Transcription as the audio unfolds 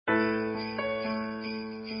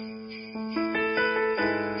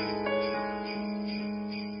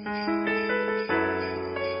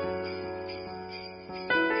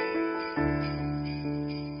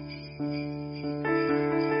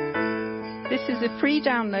This is a free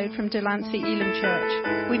download from Delancey Elim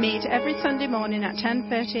Church. We meet every Sunday morning at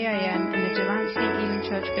 10:30 a.m. in the Delancey Elim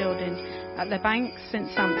Church building at the Bank St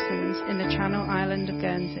Sampson's in the Channel Island of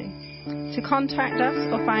Guernsey. To contact us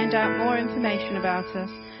or find out more information about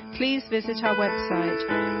us, please visit our website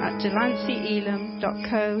at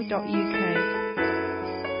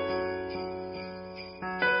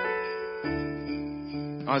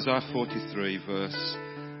delanceyelim.co.uk. Isaiah 43 verse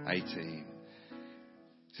 18.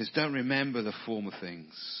 It says, don't remember the former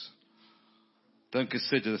things. Don't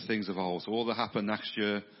consider the things of old. So all that happened next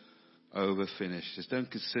year, over, finished. It says, don't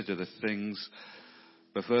consider the things.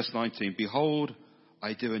 But verse 19, behold,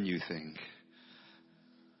 I do a new thing.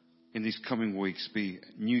 In these coming weeks, be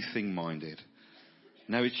new thing minded.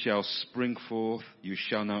 Now it shall spring forth, you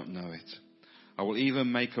shall not know it. I will even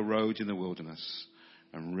make a road in the wilderness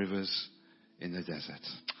and rivers in the desert.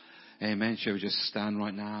 Amen. Shall we just stand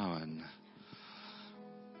right now and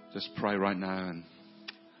just pray right now? And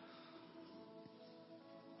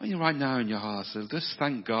when you're right now in your heart, so just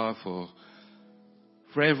thank God for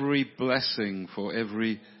every blessing, for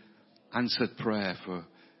every answered prayer, for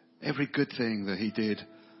every good thing that He did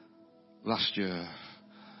last year.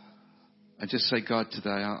 And just say, God, today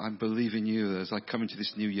I'm believing you as I come into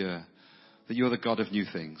this new year, that you're the God of new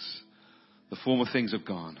things. The former things have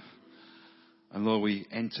gone. And Lord, we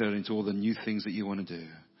enter into all the new things that you want to do.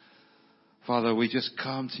 Father, we just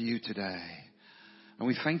come to you today. And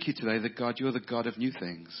we thank you today that, God, you're the God of new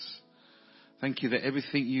things. Thank you that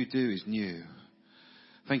everything you do is new.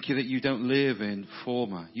 Thank you that you don't live in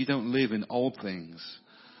former. You don't live in old things.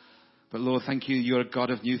 But Lord, thank you, you're a God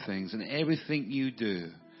of new things. And everything you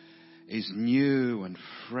do is new and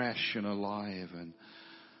fresh and alive. And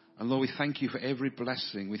Lord, we thank you for every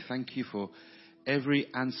blessing. We thank you for every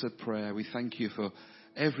answered prayer. We thank you for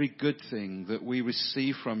every good thing that we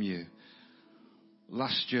receive from you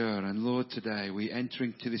last year. And Lord, today we enter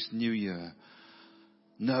into this new year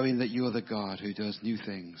knowing that you're the God who does new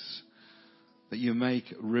things, that you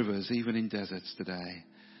make rivers even in deserts today.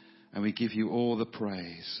 And we give you all the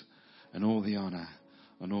praise and all the honor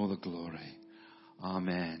and all the glory.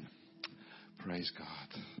 Amen. Praise God.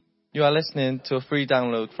 You are listening to a free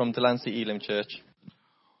download from Delancey Elim Church.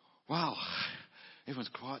 Wow. Everyone's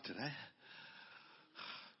quiet today.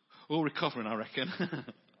 All recovering, I reckon.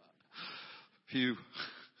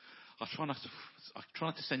 I try not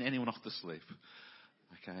to send anyone off to sleep.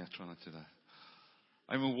 Okay, I try not to do that.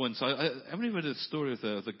 I remember once, I remember the story of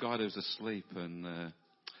the guy that was asleep, and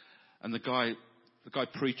the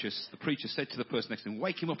preacher said to the person next to him,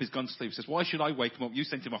 wake him up, he's gone to sleep. He says, why should I wake him up? You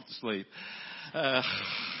sent him off to sleep.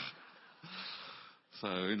 So,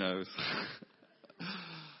 who knows?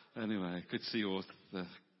 Anyway, good to see you all.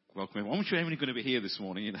 Welcome. I'm sure everyone's going to be here this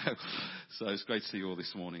morning, So it's great to see you all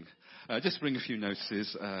this morning. Just bring a few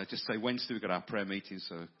notices. Just say Wednesday we've got our prayer meeting,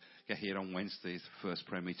 so get here on Wednesday. It's the first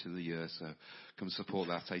prayer meeting of the year, so come support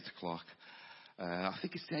that at 8 o'clock. I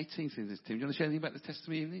think it's the 18th in this team. Do you want to share anything about the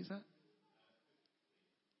testimony evening? Is that?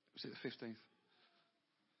 Was it the 15th?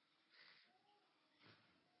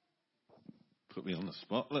 Put me on the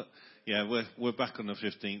spot. Look, yeah, we're back on the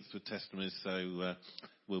 15th with testimonies, so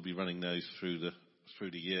we'll be running those through the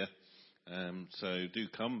year. So do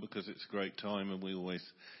come, because it's a great time, and we always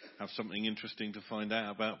have something interesting to find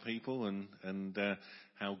out about people and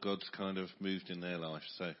how God's kind of moved in their life.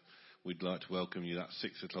 So we'd like to welcome you. That's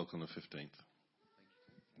 6 o'clock on the 15th.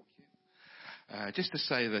 Thank you. Just to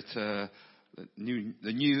say that the new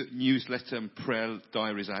newsletter and prayer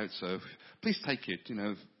diary is out, so please take it.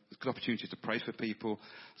 It's a good opportunity to pray for people,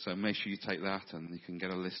 so make sure you take that, and you can get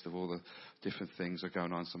a list of all the different things that are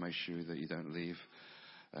going on, so make sure that you don't leave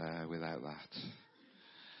without that.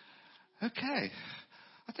 Okay.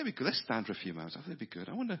 I think it'd be good. Let's stand for a few moments. I think it'd be good.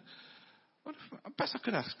 I wonder if perhaps I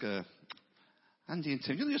could ask Andy and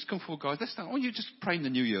Tim, you just come forward, guys. Let's stand. I want you just pray in the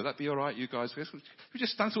new year. That'd be all right, you guys. We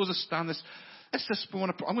just stand towards a stand. I'm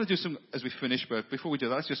going to do some as we finish, but before we do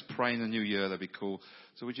that, let's just pray in the new year. That'd be cool.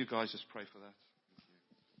 So would you guys just pray for that?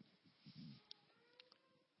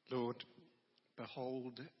 Lord,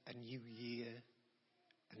 behold a new year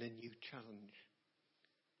and a new challenge.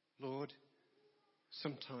 Lord,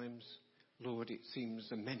 sometimes, Lord, it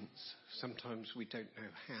seems immense. Sometimes we don't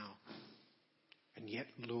know how. And yet,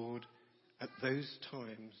 Lord, at those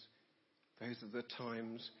times, those are the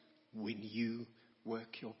times when you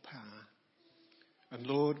work your power. And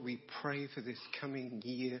Lord, we pray for this coming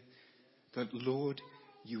year that, Lord,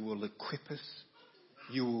 you will equip us,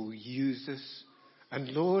 you will use us. And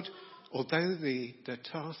Lord, although the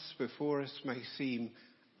tasks before us may seem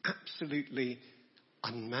absolutely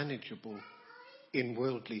unmanageable in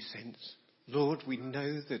worldly sense, Lord, we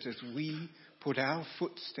know that as we put our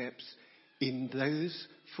footsteps in those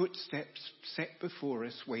footsteps set before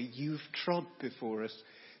us where you've trod before us,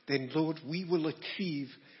 then, Lord, we will achieve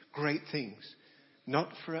great things. Not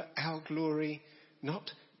for our glory,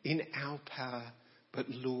 not in our power, but,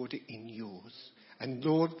 Lord, in yours. And,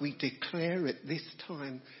 Lord, we declare at this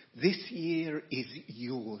time, this year is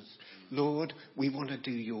yours. Lord, we want to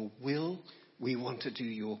do your will, we want to do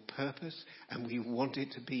your purpose, and we want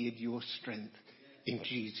it to be in your strength. In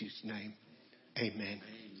Jesus' name, amen.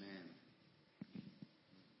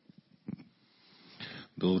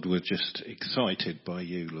 Lord, we're just excited by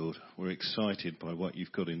you, Lord. We're excited by what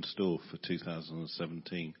you've got in store for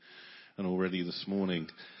 2017. And already this morning,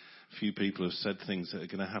 a few people have said things that are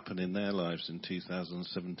going to happen in their lives in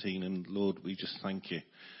 2017. And Lord, we just thank you.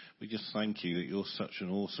 We just thank you that you're such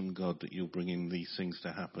an awesome God that you're bringing these things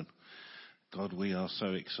to happen. God, we are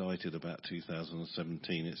so excited about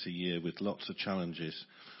 2017. It's a year with lots of challenges,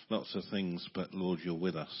 lots of things, but Lord, you're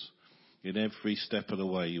with us. In every step of the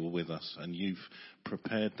way, you're with us, and you've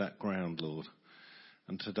prepared that ground, Lord.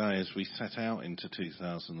 And today, as we set out into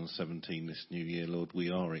 2017, this new year, Lord,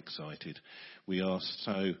 we are excited. We are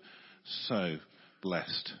so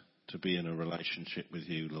blessed to be in a relationship with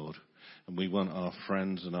you, Lord. And we want our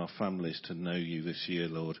friends and our families to know you this year,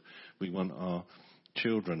 Lord. We want our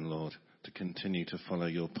children, Lord, to continue to follow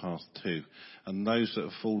your path too. And those that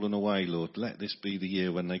have fallen away, Lord, let this be the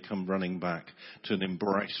year when they come running back to an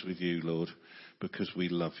embrace with you, Lord, because we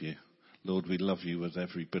love you. Lord, we love you with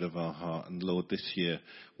every bit of our heart. And Lord, this year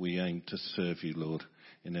we aim to serve you, Lord,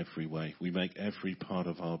 in every way. We make every part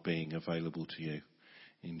of our being available to you.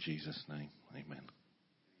 In Jesus' name, amen.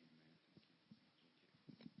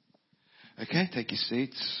 Okay, take your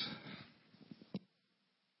seats.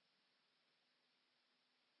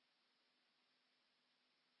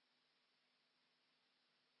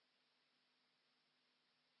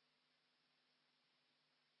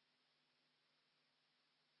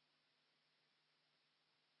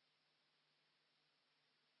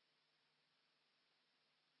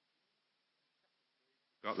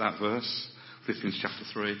 Got that verse, Philippians chapter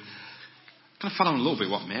 3. Kind of follow on a little bit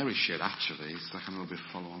what Mary shared, actually. It's like a little bit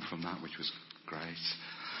follow on from that, which was great.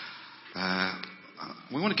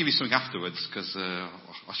 We want to give you something afterwards, because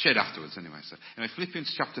I'll share it afterwards anyway. So, anyway,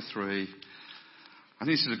 Philippians chapter 3. I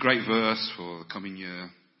think this is a great verse for the coming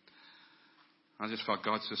year. I just felt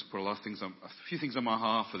God's just put a few things on my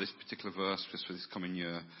heart for this particular verse, just for this coming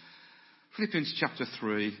year. Philippians chapter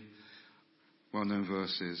 3, well-known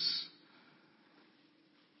verses.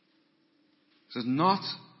 It says, not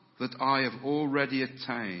that I have already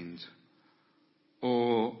attained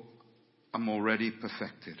or am already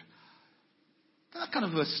perfected. That kind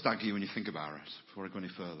of verse stagger you when you think about it, before I go any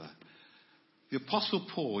further. The Apostle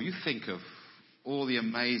Paul, you think of all the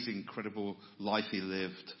amazing, incredible life he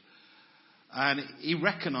lived. And he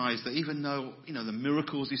recognized that even though, the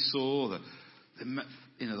miracles he saw, the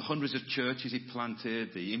hundreds of churches he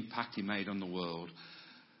planted, the impact he made on the world,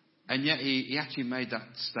 and yet he actually made that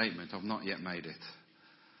statement, I've not yet made it.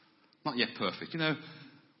 Not yet perfect.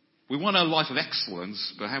 We want a life of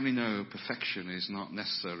excellence, but how many know perfection is not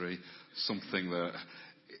necessarily something that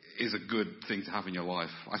is a good thing to have in your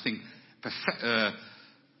life? I think,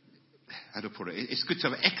 how to put it? It's good to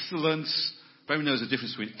have excellence, but everyone knows the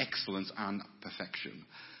difference between excellence and perfection.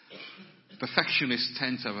 Perfectionists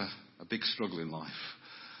tend to have a big struggle in life.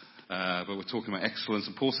 But we're talking about excellence,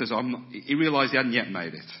 and Paul says, he realized he hadn't yet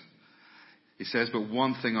made it. He says, but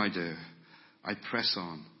one thing I do, I press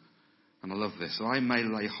on. And I love this. I may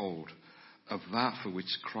lay hold of that for which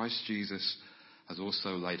Christ Jesus has also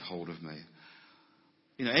laid hold of me.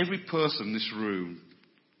 Every person in this room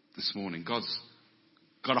this morning, God's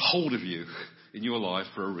got a hold of you in your life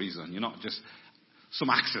for a reason. You're not just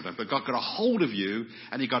some accident, but God got a hold of you,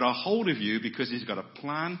 and he got a hold of you because he's got a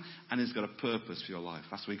plan and he's got a purpose for your life.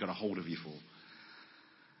 That's what he got a hold of you for.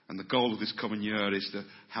 And the goal of this coming year is to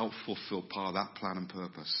help fulfill part of that plan and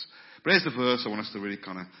purpose. But here's the verse I want us to really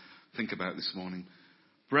kind of think about this morning.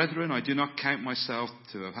 Brethren, I do not count myself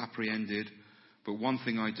to have apprehended, but one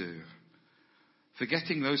thing I do.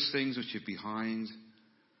 Forgetting those things which are behind,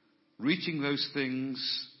 reaching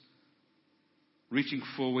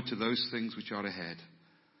forward to those things which are ahead.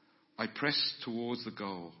 I press towards the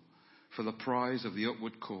goal for the prize of the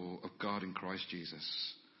upward call of God in Christ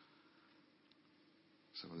Jesus.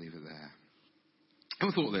 So we'll leave it there.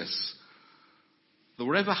 Ever thought this? That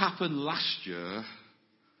whatever happened last year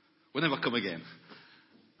will never come again.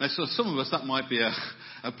 Now, so some of us, that might be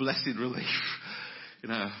a blessed relief,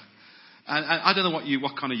 And I don't know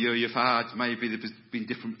what kind of year you've had. Maybe there's been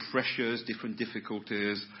different pressures, different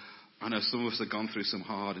difficulties. I know some of us have gone through some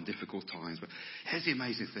hard and difficult times. But here's the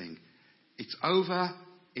amazing thing. It's over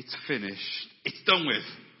it's finished. It's done with.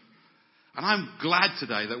 And I'm glad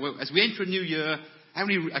today that as we enter a new year, how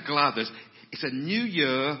many are glad this? It's a new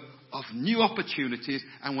year of new opportunities,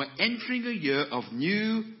 and we're entering a year of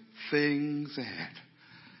new things ahead.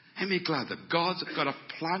 How many are glad that God's got a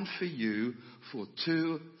plan for you for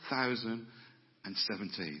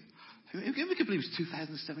 2017? We can believe it's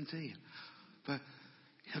 2017. But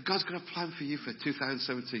God's got a plan for you for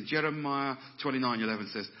 2017. Jeremiah 29:11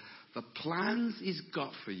 says, the plans He's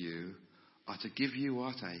got for you are to give you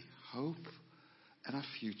what? A hope and a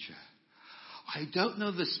future. I don't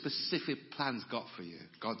know the specific plans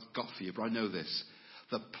God's got for you, but I know this.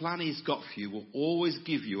 The plan He's got for you will always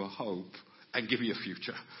give you a hope and give you a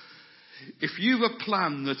future. If you have a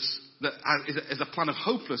plan that is a plan of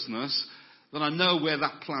hopelessness, then I know where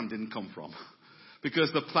that plan didn't come from.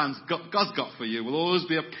 Because the plans God's got for you will always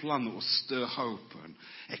be a plan that will stir hope and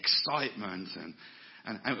excitement,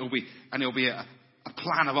 and it'll be a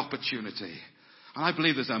plan of opportunity. And I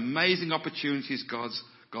believe there's amazing opportunities God's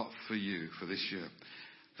got for you for this year.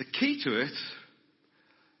 The key to it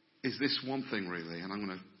is this one thing really, and I'm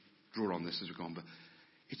going to draw on this as we go on, but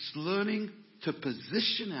it's learning to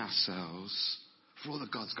position ourselves for all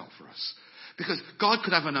that God's got for us. Because God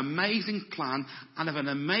could have an amazing plan and have an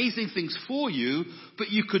amazing things for you, but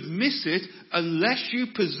you could miss it unless you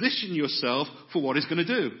position yourself for what He's going to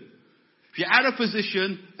do. If you're out of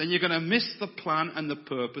position, then you're going to miss the plan and the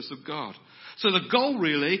purpose of God. So the goal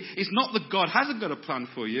really is not that God hasn't got a plan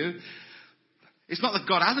for you. It's not that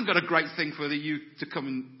God hasn't got a great thing for you to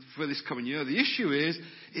come for this coming year. The issue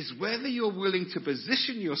is whether you're willing to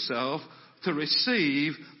position yourself to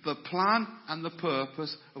receive the plan and the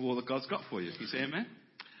purpose of all that God's got for you. Can you say amen?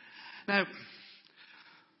 Now,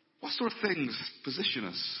 what sort of things position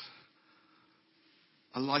us?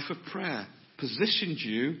 A life of prayer positions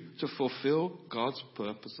you to fulfill God's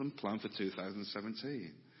purpose and plan for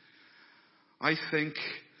 2017. I think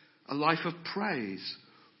a life of praise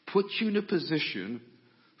puts you in a position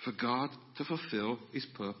for God to fulfill His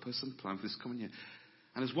purpose and plan for this coming year.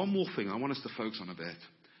 And there's one more thing I want us to focus on a bit.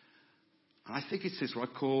 And I think it's this what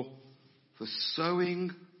I call the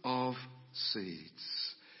sowing of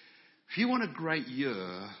seeds. If you want a great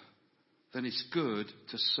year, then it's good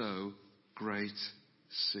to sow great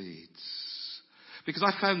seeds. Because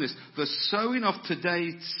I found this, the sowing of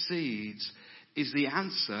today's seeds is the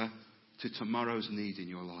answer to tomorrow's need in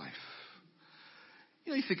your life.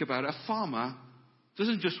 You think about it, a farmer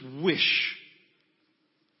doesn't just wish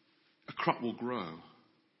a crop will grow.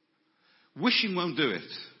 Wishing won't do it.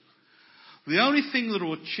 The only thing that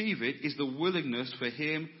will achieve it is the willingness for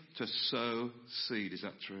him to sow seed. Is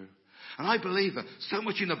that true? And I believe that so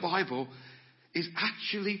much in the Bible is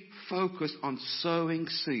actually focused on sowing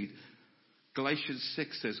seed. Galatians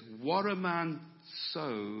 6 says, what a man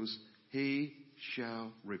sows, he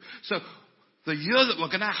shall reap. So the year that we're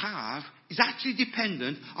going to have is actually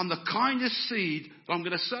dependent on the kind of seed that I'm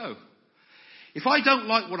going to sow. If I don't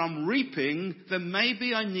like what I'm reaping, then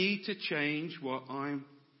maybe I need to change what I'm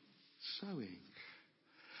sowing.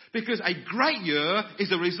 Because a great year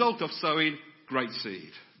is a result of sowing great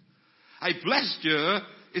seed. A blessed year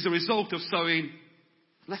is a result of sowing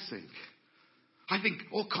blessing. I think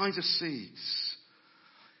all kinds of seeds.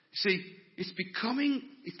 See, it's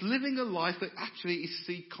living a life that actually is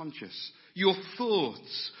seed conscious. Your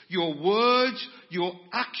thoughts, your words, your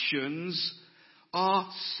actions are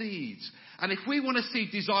seeds. And if we want to see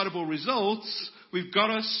desirable results, we've got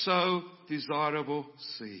to sow desirable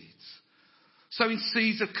seeds. Sowing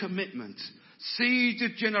seeds of commitment, seeds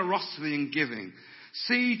of generosity and giving,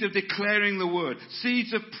 seeds of declaring the word,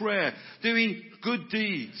 seeds of prayer, doing good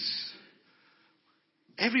deeds.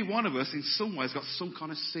 Every one of us in some ways got some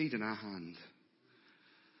kind of seed in our hand.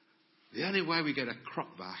 The only way we get a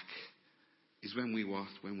crop back is when we what?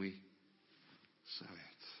 When we sow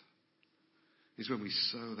it. Is when we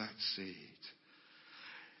sow that seed.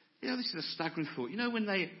 This is a staggering thought. When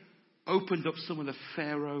they opened up some of the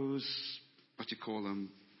Pharaoh's, what do you call them?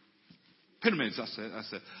 Pyramids, that's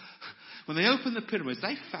it. When they opened the pyramids,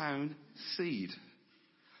 they found seed.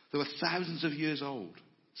 They were thousands of years old.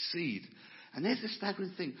 Seed. And there's the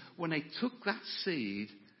staggering thing. When they took that seed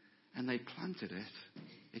and they planted it,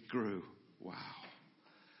 it grew. Wow.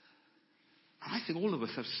 I think all of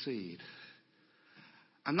us have seed.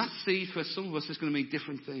 And that seed for some of us is going to mean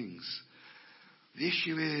different things. The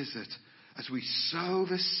issue is that as we sow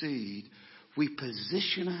the seed, we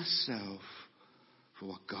position ourselves for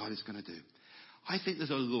what God is going to do. I think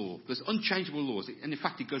there's a law. There's unchangeable laws. And in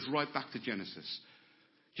fact, it goes right back to Genesis.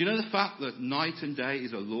 Do you know the fact that night and day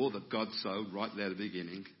is a law that God sowed right there at the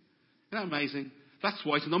beginning? Isn't that amazing? That's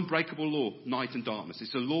why it's an unbreakable law, night and darkness.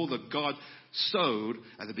 It's a law that God sowed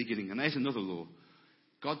at the beginning. And there's another law.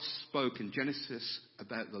 God spoke in Genesis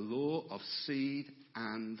about the law of seed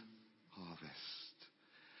and harvest.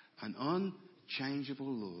 An unchangeable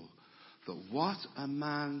law that what a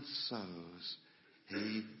man sows,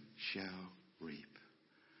 he shall reap.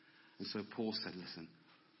 And so Paul said, listen,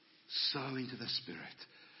 sow into the Spirit.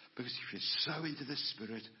 Because if you sow into the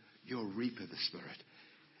Spirit, you'll reap of the Spirit.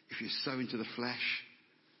 If you sow into the flesh,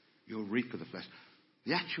 you'll reap of the flesh.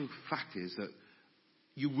 The actual fact is that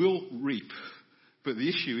you will reap. But the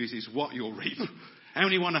issue is what you'll reap. How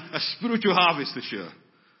many want a spiritual harvest this year?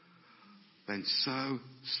 Then sow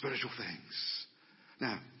spiritual things.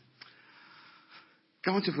 Now,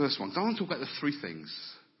 go on to verse 1. I want to talk about the three things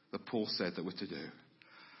that Paul said that we're to do.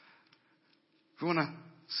 If we want to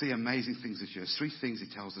see amazing things this year, there's three things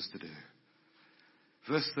he tells us to do.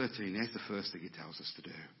 Verse 13, here's the first thing he tells us to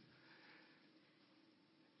do.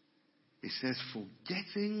 He says,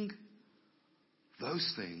 forgetting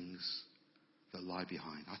those things that lie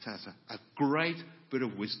behind. I tell you, a great bit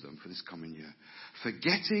of wisdom for this coming year.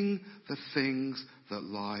 Forgetting the things that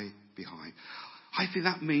lie behind. I think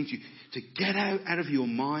that means you to get out of your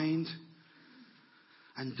mind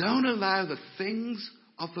and don't allow the things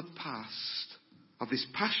of the past, of this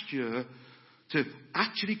past year, to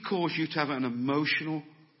actually cause you to have an emotional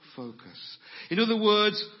focus. In other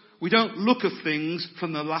words, we don't look at things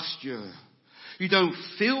from the last year. You don't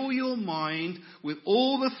fill your mind with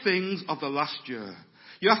all the things of the last year.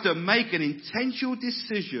 You have to make an intentional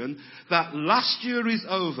decision that last year is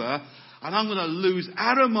over and I'm going to lose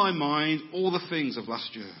out of my mind all the things of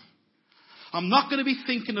last year. I'm not going to be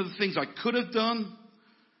thinking of the things I could have done,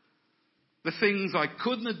 the things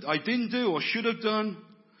I didn't do or should have done.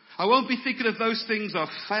 I won't be thinking of those things I've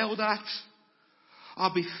failed at.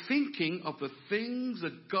 I'll be thinking of the things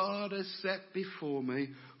that God has set before me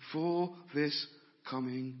for this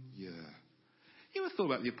coming year. You ever thought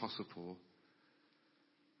about the Apostle Paul?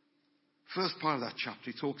 First part of that chapter,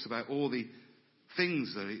 he talks about all the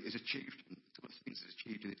things that he's achieved,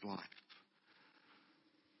 in his life.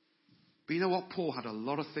 But you know what? Paul had a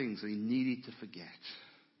lot of things that he needed to forget.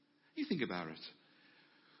 You think about it.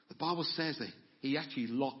 The Bible says that he actually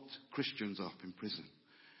locked Christians up in prison.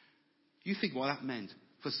 You think what that meant?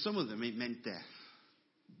 For some of them, it meant death.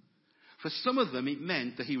 For some of them, it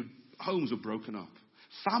meant that homes were broken up.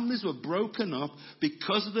 Families were broken up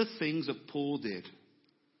because of the things that Paul did.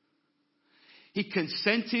 He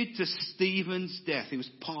consented to Stephen's death. He was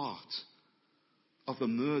part of the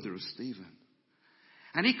murder of Stephen.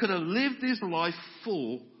 And he could have lived his life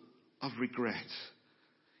full of regret.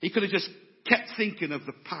 He could have just kept thinking of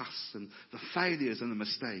the past and the failures and the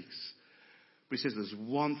mistakes. But he says, there's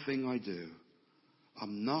one thing I do.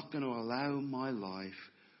 I'm not going to allow my life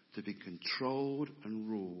to be controlled and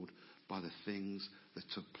ruled by the things that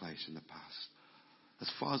took place in the past. As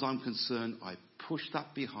far as I'm concerned, I push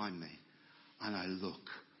that behind me and I look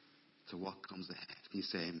to what comes ahead. Can you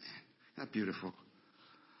say amen? Isn't that beautiful?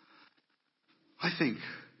 I think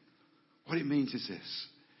what it means is this,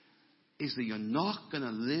 is that you're not going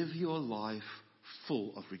to live your life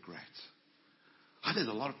full of regret. I think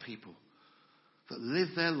there's a lot of people that live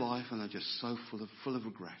their life and are just so full of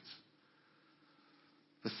regret.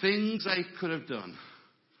 The things they could have done.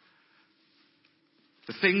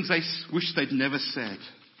 The things they wish they'd never said.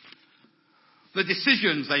 The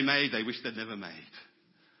decisions they made they wish they'd never made.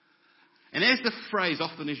 And here's the phrase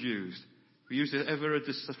often is used. We use it ever a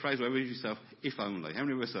phrase where we use yourself, if only. How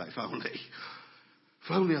many of us say that? If only.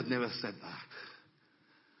 If only I'd never said that.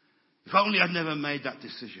 If only I'd never made that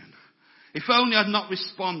decision. If only I'd not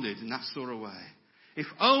responded in that sort of way. If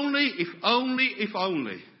only, if only, if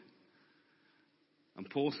only. And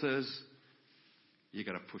Paul says, you've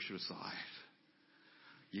got to push it aside.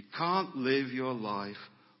 You can't live your life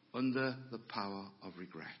under the power of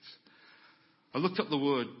regret. I looked up the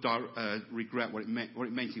word regret, what it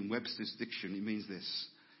meant in Webster's dictionary. It means this.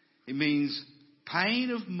 It means pain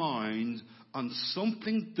of mind on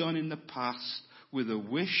something done in the past with a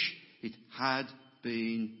wish it had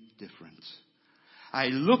been different. A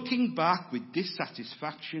looking back with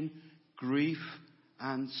dissatisfaction, grief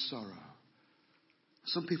and sorrow.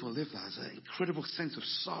 Some people live that as an incredible sense of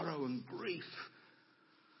sorrow and grief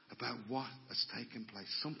about what has taken place.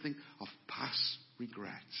 Something of past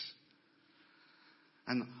regret.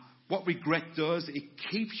 And what regret does, it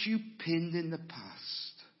keeps you pinned in the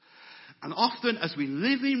past. And often as we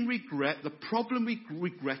live in regret, the problem with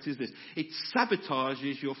regret is this. It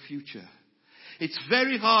sabotages your future. It's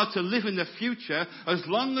very hard to live in the future as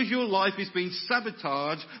long as your life is being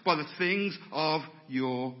sabotaged by the things of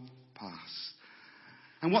your past.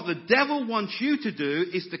 And what the devil wants you to do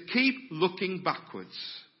is to keep looking backwards.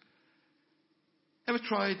 Ever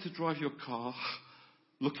tried to drive your car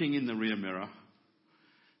looking in the rear mirror?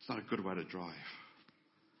 It's not a good way to drive,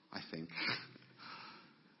 I think.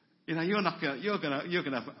 You know, you're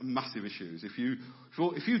gonna have massive issues if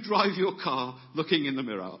you drive your car looking in the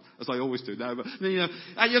mirror, as I always do now. But you know,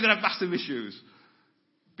 and you're gonna have massive issues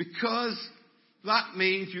because that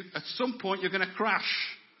means at some point you're gonna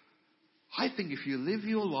crash. I think if you live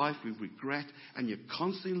your life with regret and you're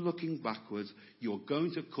constantly looking backwards, you're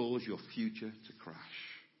going to cause your future to crash.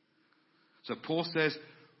 So Paul says,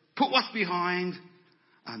 put what's behind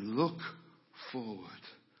and look forward.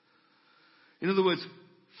 In other words,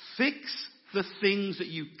 fix the things that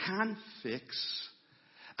you can fix,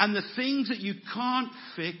 and the things that you can't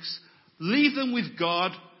fix, leave them with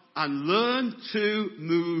God and learn to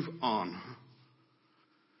move on.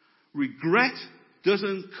 Regret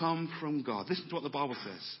doesn't come from God. Listen to what the Bible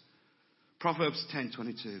says. Proverbs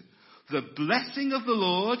 10:22. The blessing of the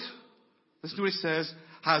Lord, listen to what it says,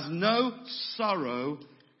 has no sorrow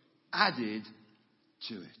added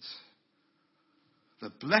to it.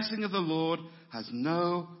 The blessing of the Lord has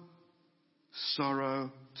no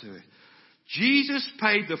sorrow to it. Jesus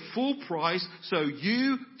paid the full price so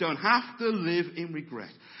you don't have to live in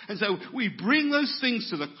regret. And so we bring those things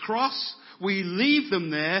to the cross, we leave them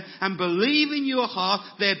there and believe in your heart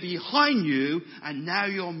they're behind you, and now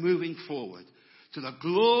you're moving forward to the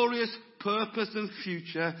glorious purpose and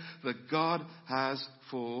future that God has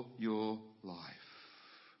for your life.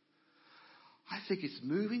 I think it's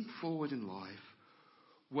moving forward in life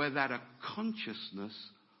without a consciousness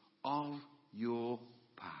of your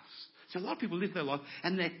past. So a lot of people live their life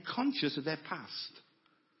and they're conscious of their past.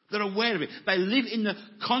 They're aware of it. They live in the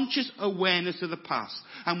conscious awareness of the past.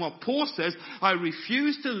 And what Paul says, I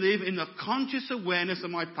refuse to live in the conscious awareness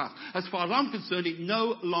of my past. As far as I'm concerned, it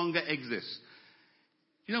no longer exists.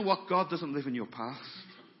 You know what? God doesn't live in your past.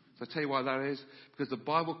 So I'll tell you why that is. Because the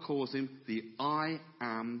Bible calls him the I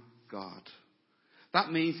am God.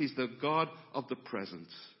 That means he's the God of the present.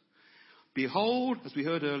 Behold, as we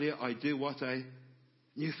heard earlier, I do what? A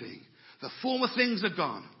new thing. The former things are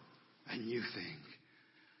gone. A new thing.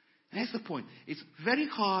 And here's the point. It's very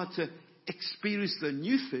hard to experience the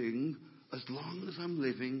new thing as long as I'm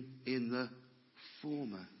living in the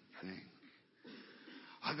former thing.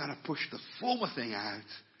 I've got to push the former thing out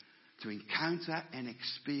to encounter and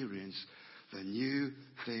experience the new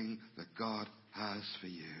thing that God has for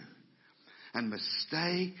you. And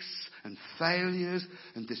mistakes and failures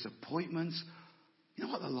and disappointments, you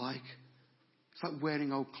know what they're like? It's like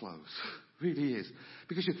wearing old clothes. It really is.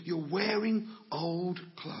 Because you're wearing old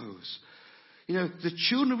clothes. You know, the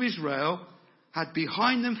children of Israel had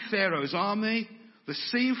behind them Pharaoh's army, the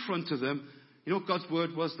sea in front of them. You know what God's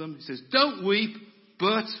word was to them? He says, don't weep,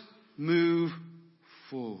 but move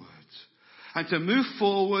forward. And to move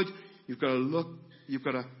forward, you've got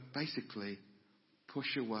to basically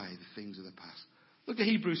push away the things of the past. Look at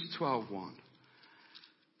Hebrews 12:1.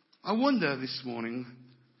 I wonder this morning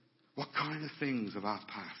what kind of things of our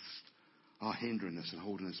past are hindering us and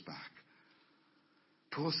holding us back.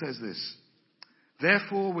 Paul says this,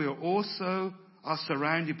 therefore we are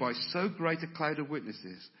surrounded by so great a cloud of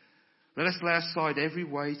witnesses. Let us lay aside every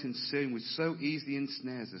weight and sin which so easily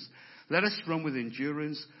ensnares us. Let us run with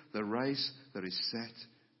endurance the race that is set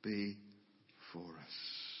before us.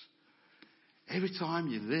 Every time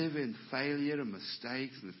you live in failure and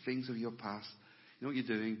mistakes and the things of your past, you know what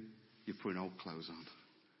you're doing? You're putting old clothes on.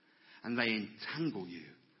 And they entangle you.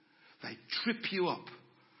 They trip you up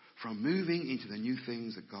from moving into the new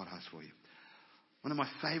things that God has for you. One of my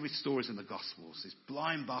favourite stories in the Gospels is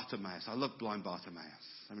blind Bartimaeus. I love blind Bartimaeus.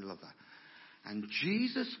 I really love that. And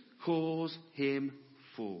Jesus calls him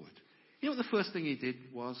forward. You know what the first thing he did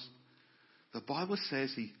was? The Bible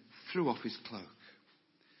says he threw off his cloak.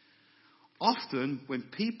 Often, when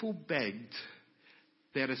people begged,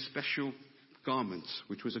 they had a special garment,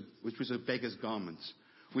 which was a beggar's garment,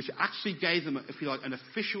 which actually gave them, if you like, an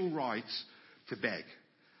official right to beg.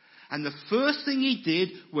 And the first thing he did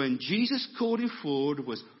when Jesus called him forward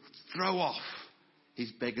was throw off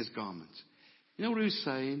his beggar's garment. You know what he was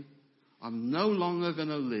saying? I'm no longer going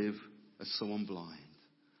to live as someone blind.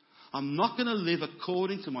 I'm not going to live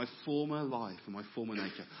according to my former life and my former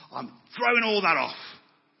nature. I'm throwing all that off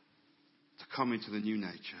to come into the new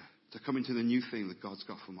nature, to come into the new thing that God's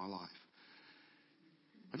got for my life.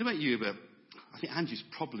 I don't know about you, but I think Angie's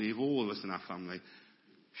probably, of all of us in our family,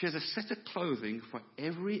 she has a set of clothing for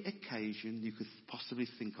every occasion you could possibly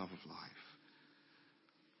think of life.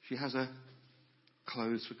 She has a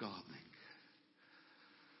clothes for gardening.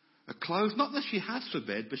 A clothes, not that she has for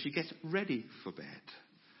bed, but she gets ready for bed.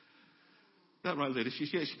 That right, Lily?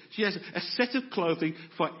 She has a set of clothing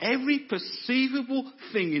for every perceivable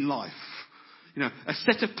thing in life. You know, a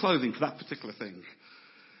set of clothing for that particular thing.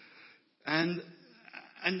 And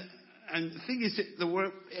the thing is,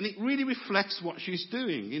 and it really reflects what she's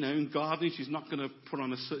doing. You know, in gardening, she's not going to put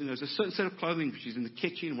on there's a certain set of clothing. If she's in the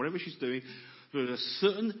kitchen, whatever she's doing, there's a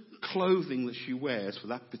certain clothing that she wears for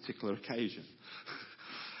that particular occasion.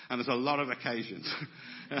 And there's a lot of occasions.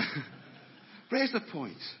 But here's the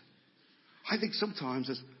point. I think sometimes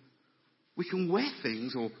we can wear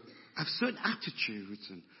things or have certain attitudes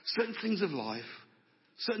and certain things of life,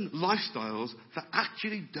 certain lifestyles that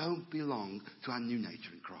actually don't belong to our new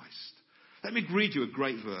nature in Christ. Let me read you a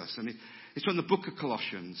great verse, and it's from the book of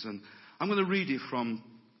Colossians, and I'm going to read it from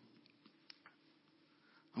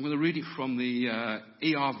the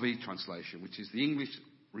ERV translation, which is the English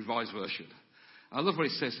Revised Version. I love what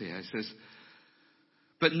it says here. It says,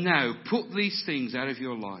 "But now put these things out of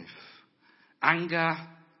your life: anger,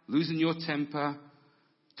 losing your temper,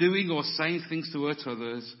 doing or saying things to hurt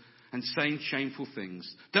others, and saying shameful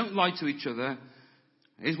things. Don't lie to each other."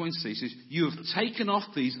 Here's what it says: "You have taken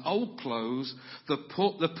off these old clothes, the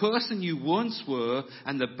person you once were,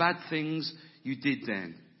 and the bad things you did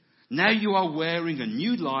then. Now you are wearing a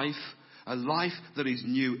new life, a life that is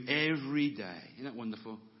new every day." Isn't that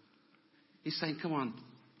wonderful? He's saying, come on,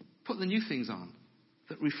 put the new things on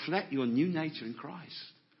that reflect your new nature in Christ.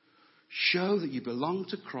 Show that you belong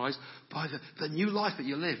to Christ by the new life that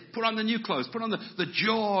you live. Put on the new clothes. Put on the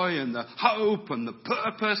joy and the hope and the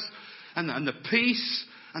purpose and the peace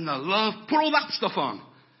and the love. Put all that stuff on.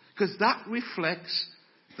 Because that reflects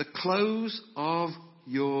the clothes of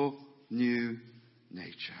your new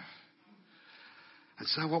nature. And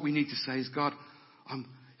so what we need to say is, God,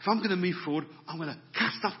 if I'm going to move forward, I'm going to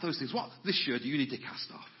cast off those things. What this year do you need to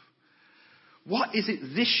cast off? What is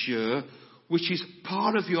it this year which is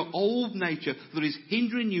part of your old nature that is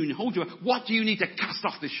hindering you and holding you back? What do you need to cast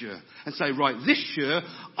off this year? And say, right, this year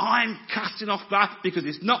I'm casting off that because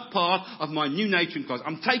it's not part of my new nature in Christ.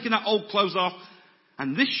 I'm taking that old clothes off,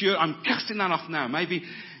 and this year I'm casting that off now. Maybe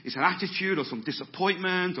it's an attitude or some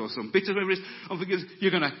disappointment or some bitterness.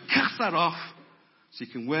 You're going to cast that off so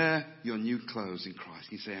you can wear your new clothes in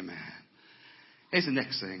Christ. You say, amen. Here's the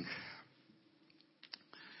next thing.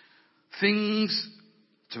 Things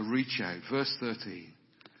to reach out. Verse 13.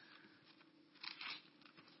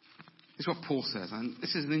 This is what Paul says. And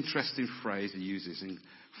this is an interesting phrase he uses in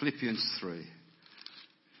Philippians 3.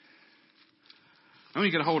 I want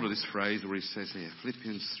you to get a hold of this phrase where he says here,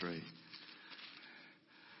 Philippians 3.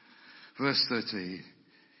 Verse 13.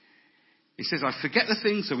 He says, I forget the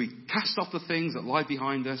things, so we cast off the things that lie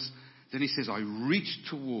behind us. Then he says, I reach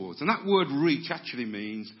towards. And that word reach actually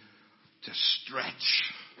means to stretch.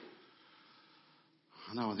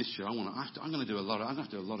 I know this year I'm going to do a lot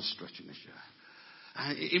of stretching this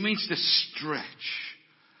year. It means to stretch.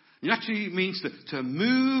 It actually means to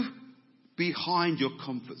move behind your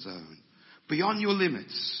comfort zone, beyond your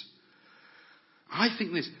limits. I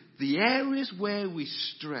think the areas where we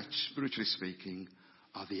stretch, spiritually speaking,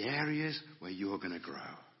 are the areas where you're going to grow.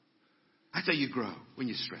 That's how you grow, when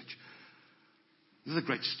you stretch. There's a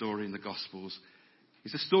great story in the Gospels.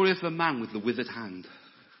 It's the story of the man with the withered hand.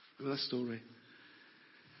 Remember that story?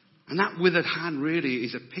 And that withered hand really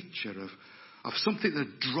is a picture of something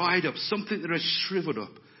that dried up, something that has shriveled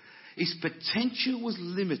up. His potential was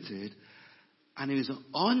limited, and he was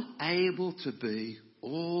unable to be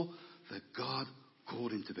all that God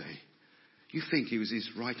called him to be. You think he was his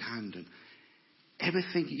right hand, and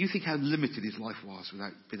everything. You think how limited his life was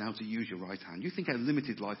without being able to use your right hand. You think how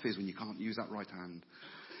limited life is when you can't use that right hand.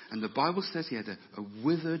 And the Bible says he had a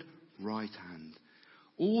withered right hand.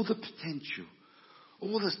 All the potential,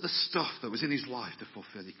 all the stuff that was in his life to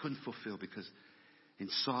fulfill, he couldn't fulfill because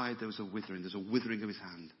inside there was a withering. There's a withering of his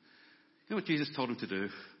hand. You know what Jesus told him to do?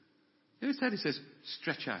 You know what he says,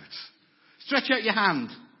 stretch out. Stretch out your hand.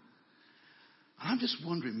 And I'm just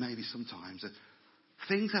wondering maybe sometimes that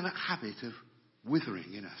things have a habit of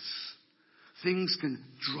withering in us. Things can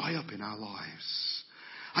dry up in our lives.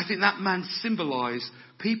 I think that man symbolized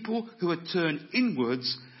people who had turned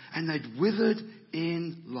inwards and they'd withered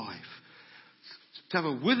in life. To have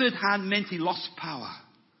a withered hand meant he lost power.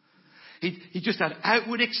 He just had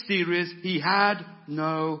outward exteriors. He had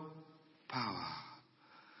no power.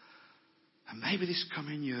 And maybe this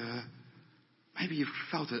coming year, maybe you've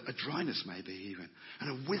felt a dryness maybe even, and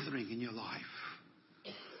a withering in your life.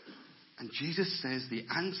 And Jesus says the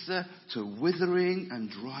answer to withering and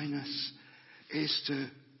dryness is to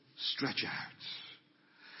stretch out.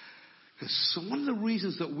 Because one of the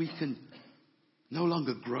reasons that we can no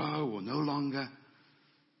longer grow or no longer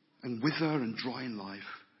and wither and dry in life,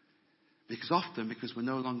 Because we're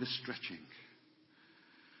no longer stretching.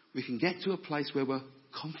 We can get to a place where we're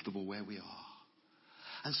comfortable where we are.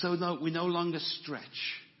 And so we no longer stretch.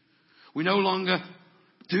 We no longer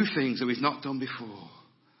do things that we've not done before.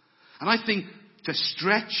 And I think to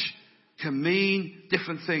stretch can mean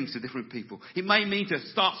different things to different people. It may mean to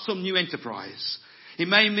start some new enterprise. It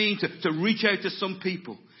may mean to reach out to some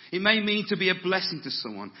people. It may mean to be a blessing to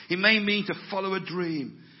someone. It may mean to follow a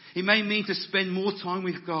dream. It may mean to spend more time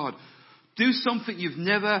with God. Do something you've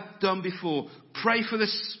never done before. Pray for the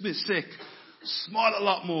sick. Smile a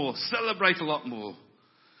lot more. Celebrate a lot more.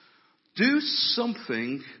 Do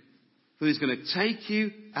something that is going to take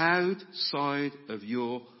you outside of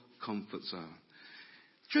your comfort zone.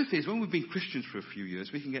 The truth is, when we've been Christians for a few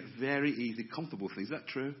years, we can get very easily comfortable with things. Is that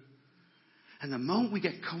true? And the moment we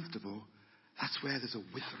get comfortable, that's where there's a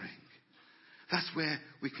withering. That's where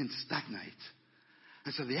we can stagnate.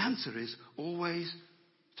 And so the answer is always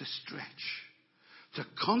to stretch. To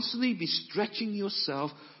constantly be stretching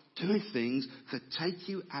yourself, doing things that take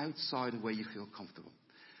you outside of where you feel comfortable.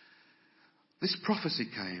 This prophecy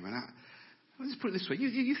came, and let's put it this way.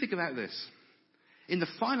 You think about this. In the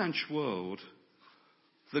financial world,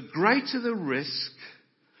 the greater the risk,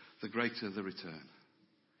 the greater the return.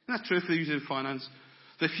 Isn't that true for you in finance?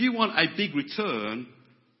 That if you want a big return,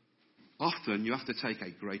 often you have to take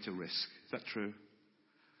a greater risk. Is that true?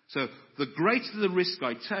 So the greater the risk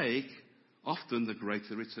I take, often the greater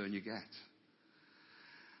the return you get.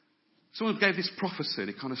 Someone gave this prophecy and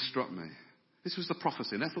it kind of struck me. This was the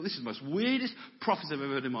prophecy. And I thought, this is the most weirdest prophecy I've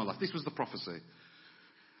ever heard in my life. This was the prophecy.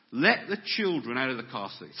 Let the children out of the car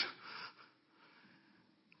seat.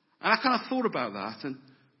 And I kind of thought about that. And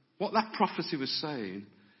what that prophecy was saying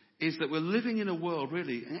is that we're living in a world,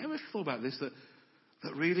 really, and ever thought about this,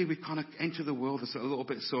 that really we kind of enter the world that's a little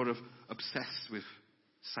bit sort of obsessed with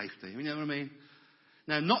safety. You know what I mean?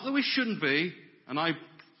 Now, not that we shouldn't be, and how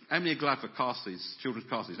many are glad for car seats, children's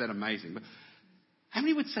car seats, they're amazing, but how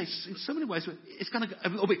many would say, in so many ways, it's kind of a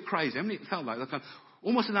little bit crazy? How many felt like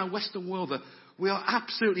almost in our Western world that we are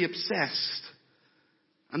absolutely obsessed?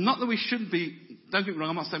 And not that we shouldn't be, don't get me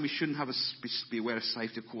wrong, I'm not saying we shouldn't be aware of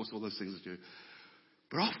safety, of course, all those things are true.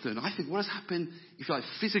 But often, I think what has happened, if you like,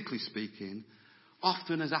 physically speaking,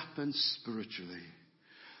 often has happened spiritually.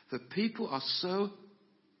 That people are so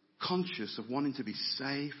conscious of wanting to be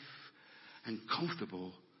safe and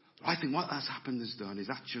comfortable. I think what has happened has done is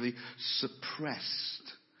actually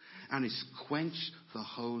suppressed and it's quenched the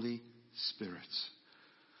Holy Spirit.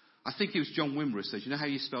 I think it was John Wimber who said, you know how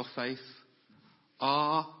you spell faith?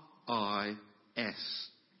 R-I-S-K.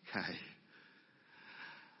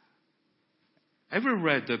 Ever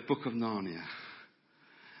read the Book of Narnia?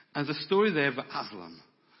 And the story there of Aslan.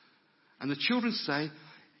 And the children say,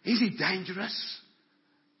 is he dangerous?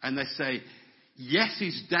 And they say, yes,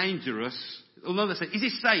 he's dangerous. Although they say, is he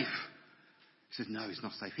safe? He says, no, he's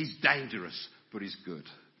not safe. He's dangerous, but he's good.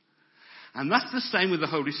 And that's the same with the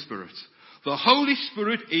Holy Spirit. The Holy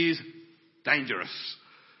Spirit is dangerous.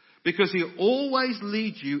 Because he'll always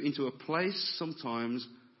lead you into a place sometimes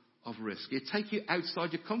of risk. He'll take you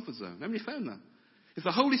outside your comfort zone. Haven't you found that? If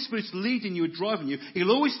the Holy Spirit's leading you and driving you,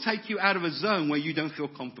 he'll always take you out of a zone where you don't feel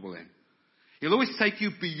comfortable in. He'll always take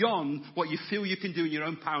you beyond what you feel you can do in your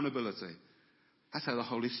own power and ability. That's how the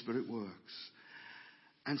Holy Spirit works.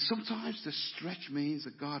 And sometimes the stretch means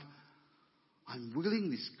that, God, I'm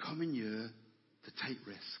willing this coming year to take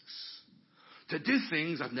risks. To do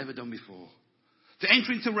things I've never done before. To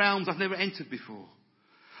enter into realms I've never entered before.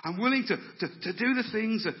 I'm willing to do the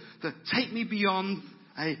things that take me beyond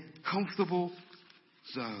a comfortable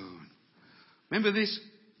zone. Remember this,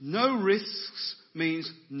 no risks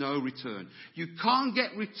means no return. You can't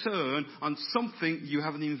get return on something you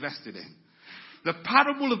haven't invested in. The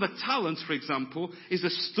parable of the talents, for example, is a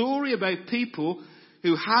story about people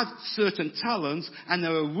who had certain talents and they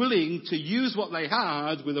were willing to use what they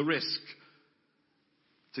had with a risk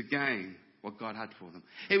to gain what God had for them.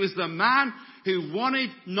 It was the man who wanted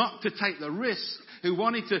not to take the risk, who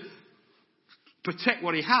wanted to protect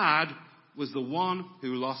what he had, was the one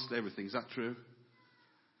who lost everything. Is that true?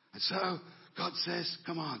 And so God says,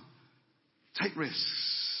 come on, take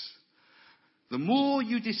risks. The more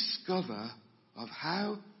you discover of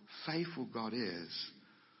how faithful God is,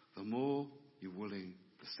 the more you're willing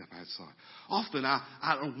to step outside. Often our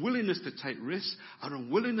unwillingness to take risks, our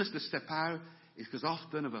unwillingness to step out is because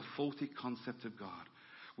often of a faulty concept of God.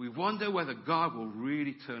 We wonder whether God will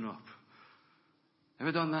really turn up.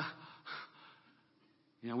 Ever done that?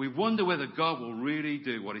 You know, we wonder whether God will really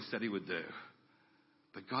do what he said he would do.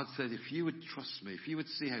 But God said, if you would trust me, if you would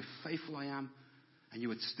see how faithful I am, and you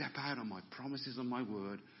would step out on my promises and my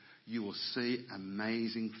word, you will see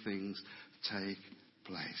amazing things take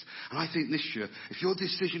place. And I think this year, if your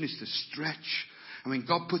decision is to stretch, I mean,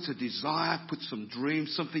 God puts a desire, puts some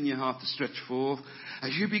dreams, something in your heart to stretch for.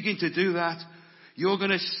 As you begin to do that, you're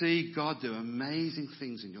going to see God do amazing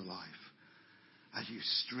things in your life. As you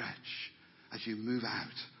stretch, as you move out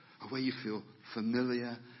of where you feel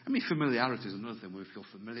familiar. I mean, familiarity is another thing, where we feel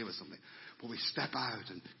familiar with something. But we step out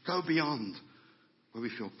and go beyond where we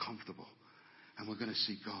feel comfortable. And we're going to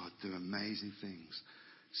see God do amazing things.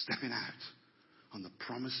 Stepping out on the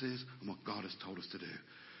promises and what God has told us to do.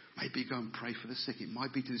 Maybe go and pray for the sick. It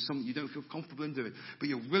might be to do something you don't feel comfortable in doing. But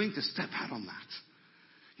you're willing to step out on that.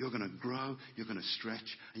 You're going to grow, you're going to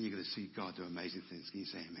stretch, and you're going to see God do amazing things. Can you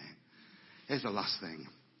say amen? Here's the last thing.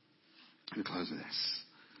 Let me close with this.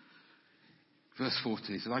 Verse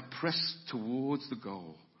 14 says, I press towards the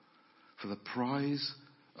goal for the prize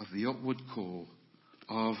of the upward call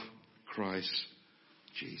of Christ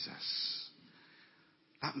Jesus.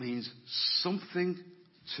 That means something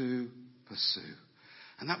to pursue.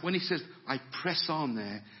 And that when he says, I press on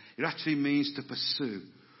there, it actually means to pursue,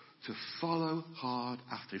 to follow hard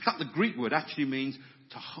after. In fact, the Greek word actually means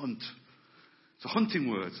to hunt. It's a hunting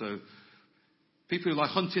word. So people who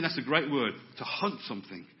like hunting, that's a great word, to hunt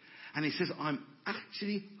something. And he says, I'm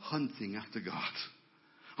actually hunting after God.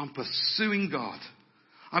 I'm pursuing God.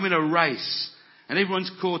 I'm in a race. And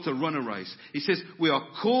everyone's called to run a race. He says, we are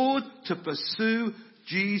called to pursue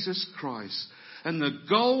Jesus Christ. And the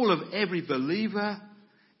goal of every believer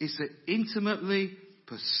is to intimately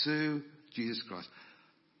pursue Jesus Christ.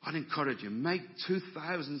 I'd encourage you, make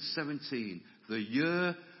 2017 the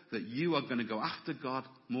year that you are going to go after God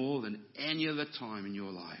more than any other time in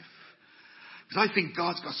your life. Because I think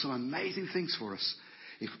God's got some amazing things for us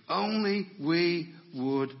if only we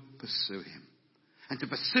would pursue him. And to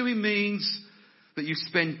pursue him means that you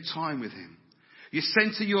spend time with him. You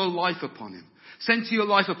center your life upon him. Center your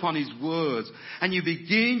life upon his words. And you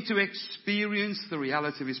begin to experience the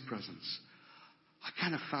reality of his presence. I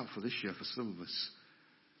kind of felt for this year, for some of us,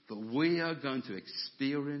 that we are going to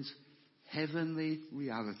experience heavenly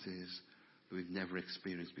realities that we've never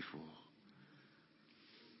experienced before.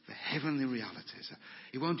 The heavenly realities.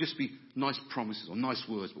 It won't just be nice promises or nice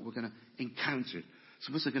words, but we're going to encounter it.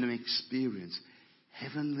 Some of us are going to experience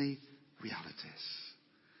heavenly realities.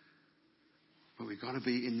 But we've got to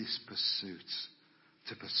be in this pursuit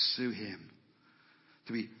to pursue him.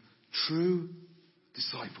 To be true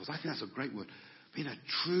disciples. I think that's a great word. Being a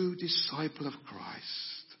true disciple of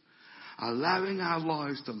Christ. Allowing our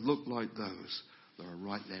lives to look like those that are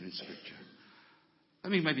right there in Scripture.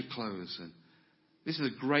 Let me maybe close. And this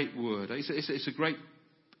is a great word. It's a great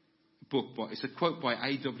book. It's a quote by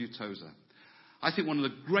A.W. Tozer. I think one of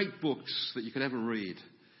the great books that you could ever read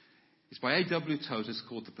is by A.W. Tozer. It's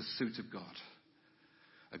called The Pursuit of God.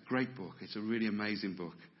 A great book. It's a really amazing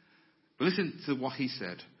book. But listen to what he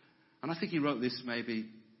said. And I think he wrote this maybe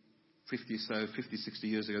 50, 60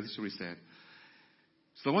 years ago. This is what he said.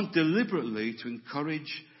 So I want deliberately to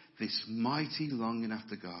encourage this mighty longing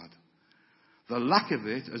after God. The lack of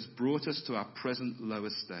it has brought us to our present lower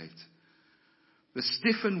state. The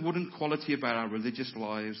stiff and wooden quality about our religious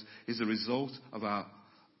lives is the result of our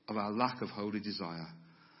lack of holy desire.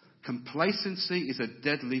 Complacency is a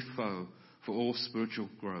deadly foe for all spiritual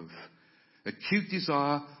growth. Acute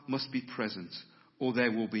desire must be present, or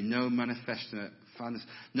there will be no manifestation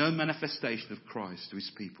of Christ to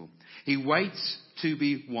his people. He waits to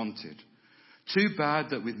be wanted. Too bad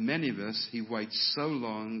that with many of us, he waits so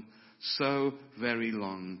long, so very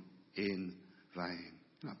long in vain.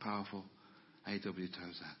 Isn't that powerful? A.W.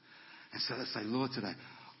 Tozer. And so let's say, Lord, today,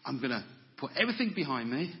 I'm going to put everything behind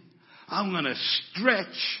me. I'm going to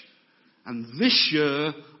stretch. And this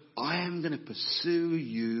year, I am going to pursue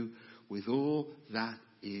you with all that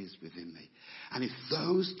is within me. And if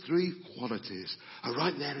those three qualities are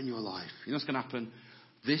right there in your life, you know what's going to happen?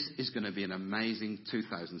 This is going to be an amazing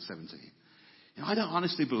 2017. You know, I don't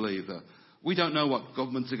honestly believe that. We don't know what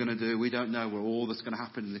governments are going to do. We don't know where all that's going to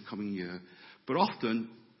happen in the coming year. But often,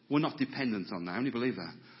 we're not dependent on that. I only believe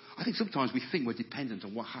that. I think sometimes we think we're dependent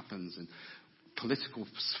on what happens in political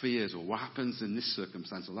spheres or what happens in this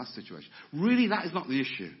circumstance or that situation. Really, that is not the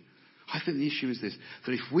issue. I think the issue is this,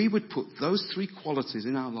 that if we would put those three qualities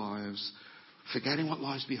in our lives, forgetting what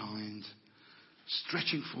lies behind,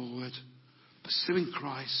 stretching forward, pursuing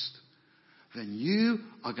Christ, then you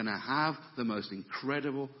are going to have the most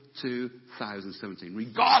incredible 2017,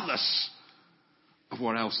 regardless of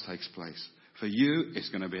what else takes place. For you, it's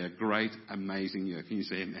going to be a great, amazing year. Can you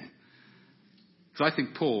say amen? Because I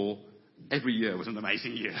think Paul, every year was an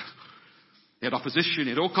amazing year. He had opposition, he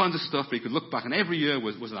had all kinds of stuff, but he could look back, and every year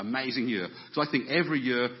was an amazing year. So I think every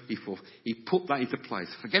year he put that into place.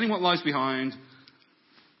 Forgetting what lies behind,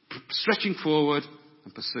 stretching forward,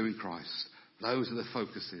 and pursuing Christ. Those are the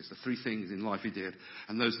focuses, the three things in life he did.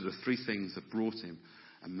 And those are the three things that brought him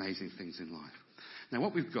amazing things in life. Now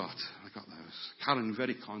what we've got, I got those. Karen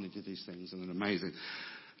very kindly did these things, and they're amazing.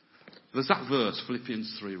 There's that verse,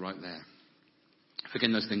 Philippians 3, right there.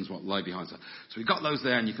 Forgetting those things what lie behind. So we've got those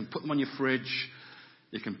there, and you can put them on your fridge.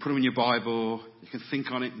 You can put them in your Bible. You can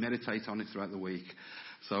think on it, meditate on it throughout the week.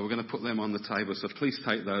 So we're going to put them on the table. So please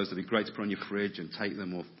take those. It'd be great to put on your fridge and take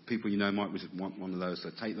them, or people you know might want one of those.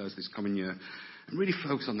 So take those this coming year and really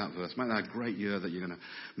focus on that verse. Make that a great year that you're going to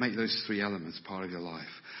make those three elements part of your life.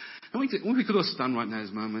 And we could all stand right now in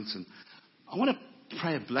this moment, and I want to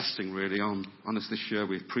pray a blessing really on us this year.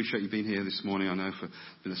 We appreciate you being here this morning. I know it's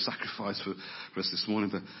been a sacrifice for us this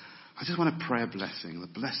morning, but I just want to pray a blessing, the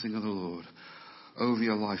blessing of the Lord over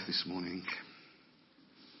your life this morning.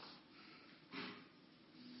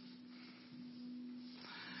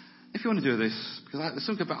 If you want to do this, because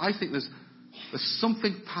I think there's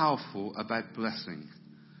something powerful about blessing.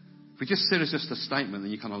 If we just see it as just a statement,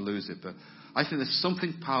 then you kind of lose it. But I think there's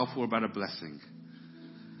something powerful about a blessing.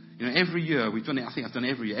 You know, every year we've done it. I think I've done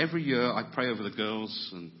it every year. Every year I pray over the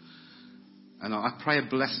girls, and I pray a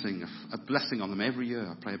blessing on them every year.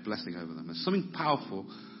 I pray a blessing over them. There's something powerful.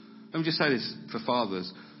 Let me just say this for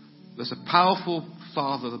fathers. There's a powerful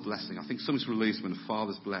father blessing. I think something's released when a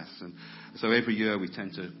father's blessed, and so every year we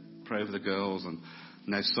tend to pray over the girls and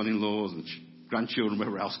now son-in-laws and grandchildren,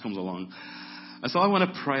 whoever else comes along. And so I want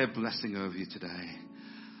to pray a blessing over you today.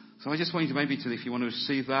 So I just want you to maybe, if you want to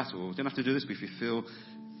receive that, or you don't have to do this, but if you feel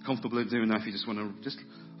comfortable in doing that, if you just want to just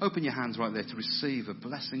open your hands right there to receive a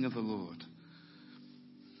blessing of the Lord.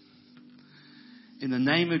 In the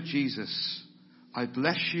name of Jesus, I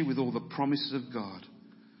bless you with all the promises of God,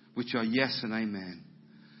 which are yes and amen.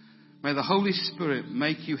 May the Holy Spirit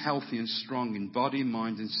make you healthy and strong in body,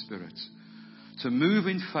 mind and spirit, to move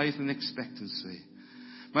in faith and expectancy.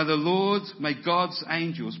 May God's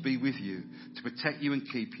angels be with you to protect you and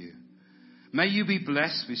keep you. May you be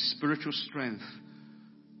blessed with spiritual strength.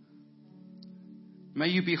 May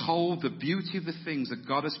you behold the beauty of the things that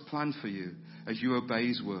God has planned for you as you obey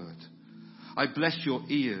His word. I bless your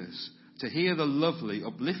ears to hear the lovely,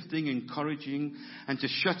 uplifting, encouraging, and to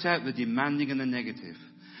shut out the demanding and the negative.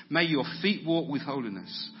 May your feet walk with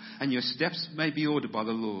holiness, and your steps may be ordered by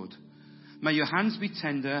the Lord. May your hands be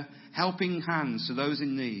tender, helping hands to those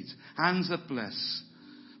in need, hands that bless.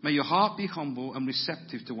 May your heart be humble and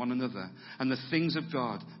receptive to one another and the things of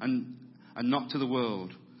God, and not to the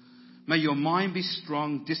world. May your mind be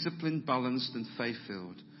strong, disciplined, balanced, and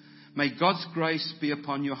faith-filled. May God's grace be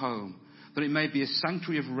upon your home, that it may be a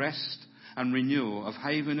sanctuary of rest and renewal, of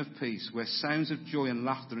haven of peace, where sounds of joy and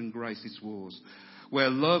laughter and grace is wars, where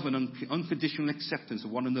love and unconditional acceptance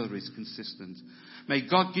of one another is consistent. May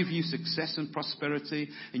God give you success and prosperity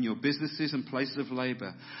in your businesses and places of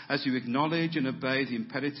labour, as you acknowledge and obey the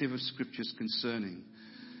imperative of Scriptures concerning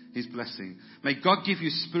His blessing. May God give you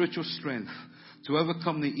spiritual strength to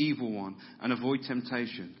overcome the evil one and avoid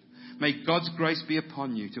temptation. May God's grace be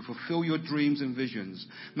upon you to fulfill your dreams and visions.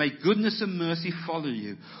 May goodness and mercy follow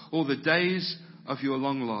you all the days of your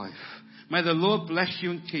long life. May the Lord bless you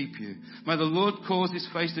and keep you. May the Lord cause His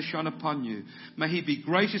face to shine upon you. May He be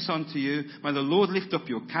gracious unto you. May the Lord lift up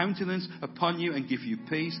your countenance upon you and give you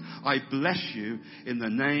peace. I bless you in the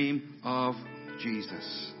name of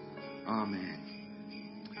Jesus. Amen.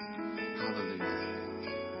 Hallelujah.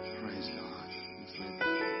 Praise God.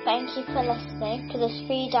 Thank you for listening to this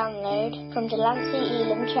free download from Delancey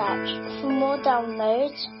Elim Church. For more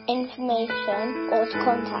downloads, information, or to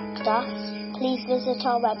contact us, please visit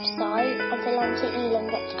our website at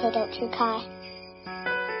delanceyelim.co.uk.